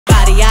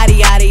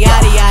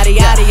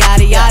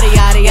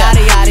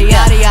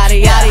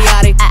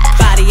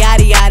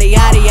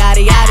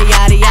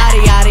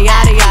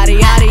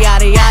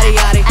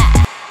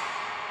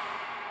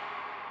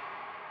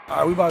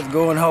Alright, we about to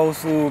go in Whole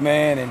Foods,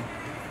 man, and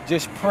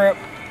just prep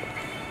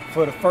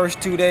for the first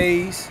 2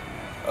 days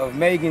of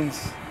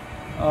Megan's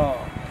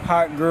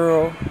Hot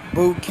Girl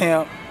Boot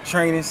Camp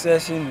training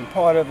session. And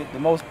part of it, the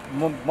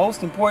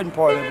most important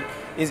part of it,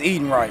 is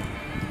eating right.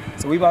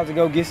 So we about to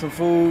go get some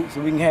food so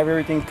we can have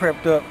everything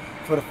prepped up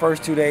for the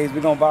first 2 days.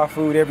 We're gonna buy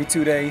food every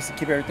 2 days to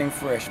keep everything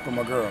fresh for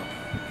my girl.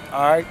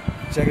 Alright,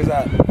 check us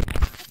out.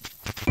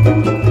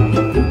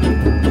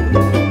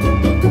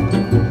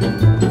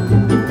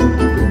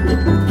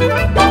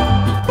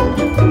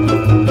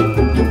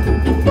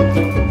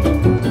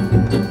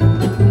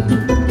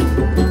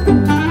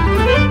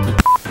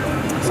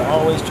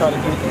 Always try to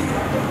get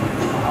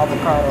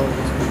avocados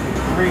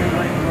green,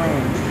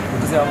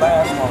 because they'll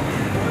last longer.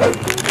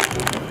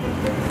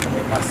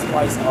 Make my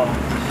spice off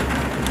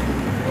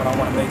when I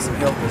want to make some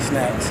healthy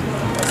snacks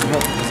or some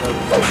healthy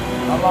desserts.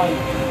 I like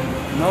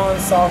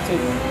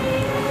non-salted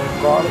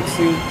garlic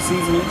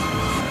seasoning.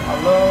 I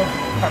love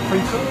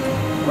paprika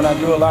when I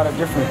do a lot of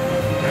different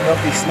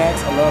healthy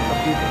snacks. I love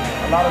paprika.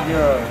 A lot of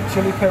your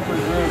chili pepper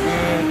is really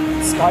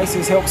good.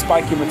 Spices help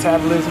spike your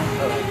metabolism.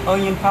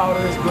 Onion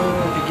powder is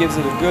good. It gives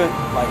it a good,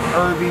 like,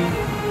 herby,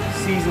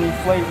 seasoning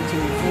flavor to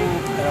your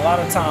food. And a lot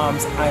of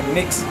times I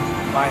mix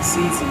my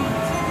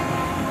seasonings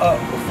up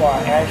before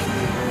I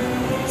actually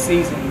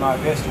season my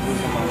vegetables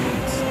and my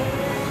meats.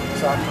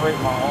 So I create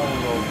my own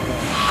little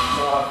thing.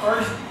 So our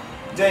first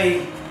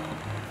day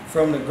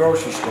from the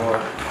grocery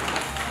store,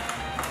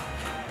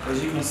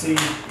 as you can see,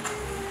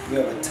 we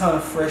have a ton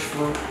of fresh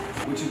fruit,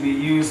 which will be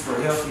used for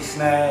healthy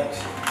snacks,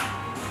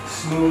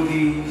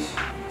 smoothies.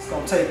 It's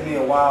gonna take me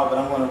a while, but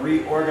I'm gonna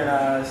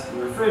reorganize the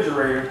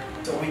refrigerator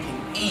so we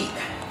can eat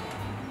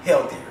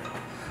healthier.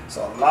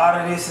 So a lot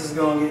of this is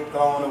gonna get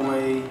thrown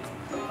away.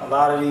 A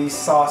lot of these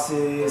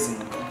sauces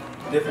and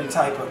different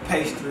type of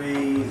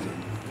pastries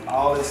and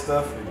all this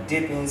stuff for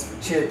dippings,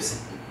 for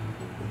chips.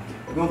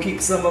 We're gonna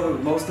keep some of it,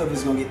 but most of it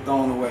is gonna get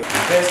thrown away.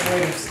 The best way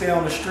to stay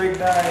on the strict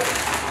diet,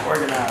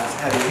 organized.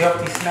 Having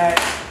healthy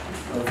snacks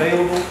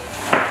available.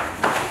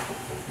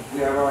 We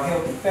have our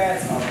healthy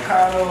fats,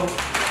 avocado,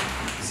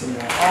 some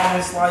more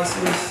almond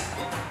slices.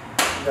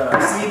 We got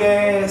our sea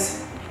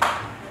bass.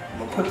 I'm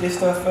gonna put this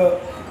stuff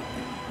up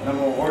and I'm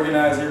gonna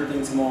organize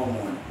everything tomorrow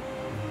morning.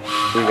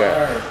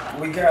 Alright,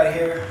 what we got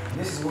here,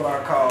 this is what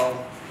I call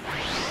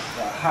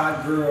the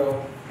Hot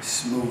Girl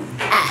Smoothie.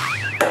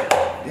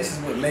 This is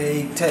what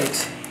Meg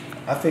takes.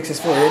 I fix this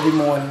for her every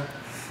morning,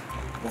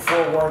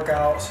 before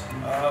workouts,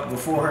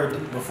 before her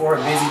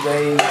busy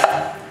days.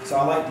 So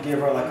I like to give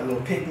her like a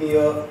little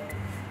pick-me-up.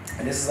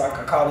 And this is, I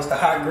call this the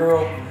Hot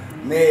Girl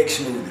Meg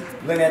Smoothie.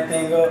 Blend that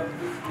thing up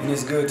and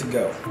it's good to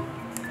go.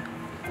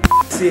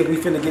 See if we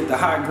finna get the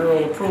Hot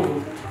Girl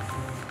approval.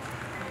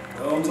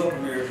 Thumbs up,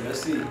 America.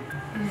 Let's see.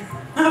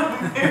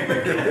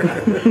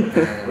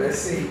 Let's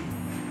see.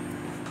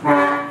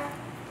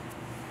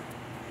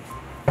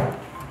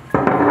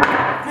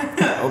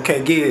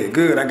 Okay,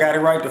 good. I got it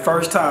right the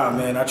first time,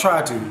 man. I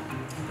tried to.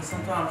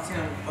 Sometimes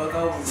Tim fuck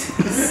over.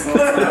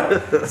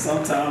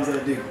 Sometimes I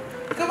do.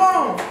 Come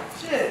on,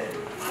 shit.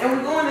 And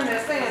we're going in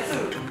that stand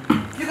too.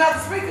 You got the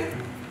speaker?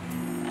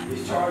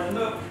 It's charging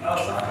up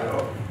outside.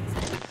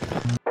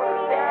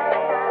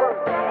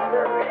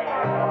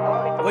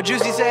 What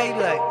Juicy say? He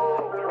like,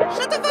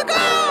 shut the fuck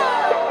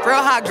up!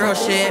 Real hot girl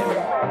shit.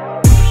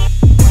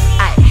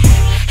 Aye,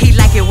 he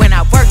like it when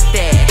I work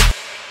there.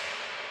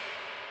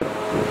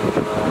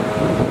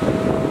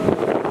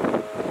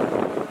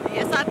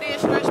 Yes, I did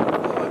stretch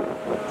before.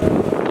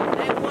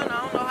 That one, I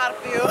don't know how to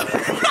feel.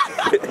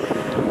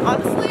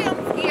 Honestly, I'm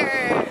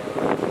scared.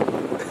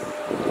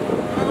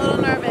 I'm a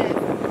little nervous.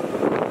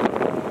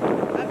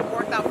 I haven't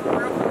worked out for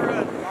real in a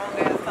long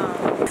ass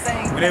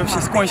time. Whenever she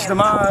squinches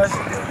them eyes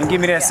and give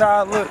me that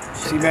side look,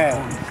 she mad.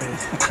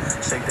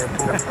 Shake that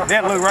pool.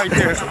 That look right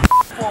there. For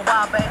a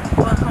while, baby.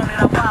 What's on it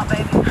a while,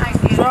 baby? I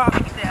ain't getting Drop.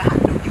 it there. I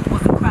knew you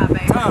was a cry,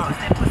 baby. Was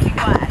that pussy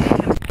quiet?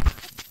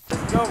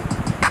 Let's go.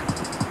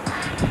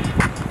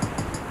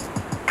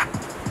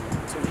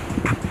 2,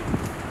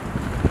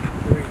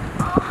 3,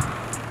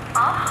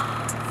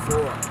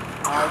 4.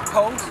 Alright,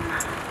 pose.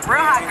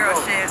 Real hot girl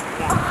shit.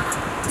 1,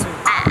 2,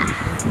 3,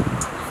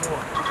 4.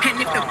 And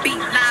if the beat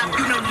live,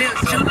 you know Lil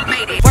Juke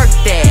made it. Work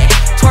that,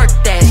 twerk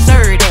that,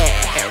 stir that,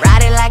 and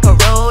ride it like a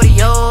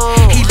rodeo.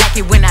 He like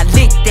it when I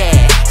lick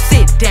that,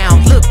 sit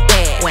down, look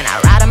that, when I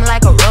ride him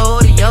like a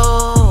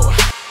rodeo.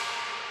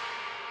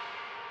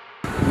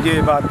 We did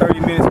about 30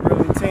 minutes,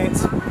 real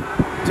intense.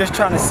 Just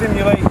trying to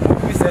simulate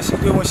movements that she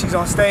do when she's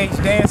on stage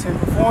dancing,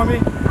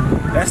 performing.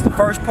 That's the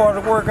first part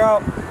of the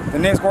workout. The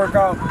next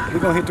workout, we're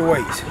gonna hit the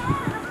weights.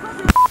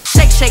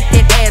 Shake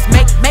that ass,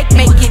 make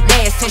it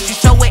last. Since you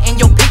show it in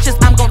your pictures,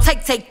 I'm gonna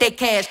take that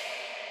cash.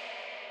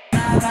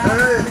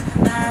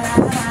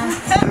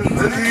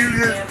 You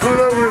just put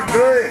over and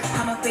do it.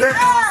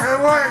 And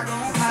what?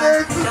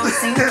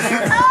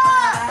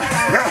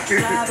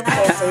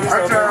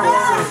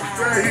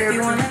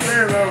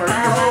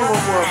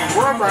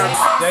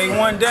 Day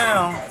one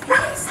down.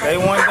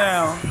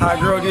 Hot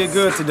girl did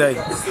good today.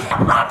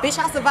 Bitch,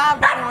 I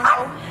survived that one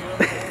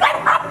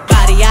though.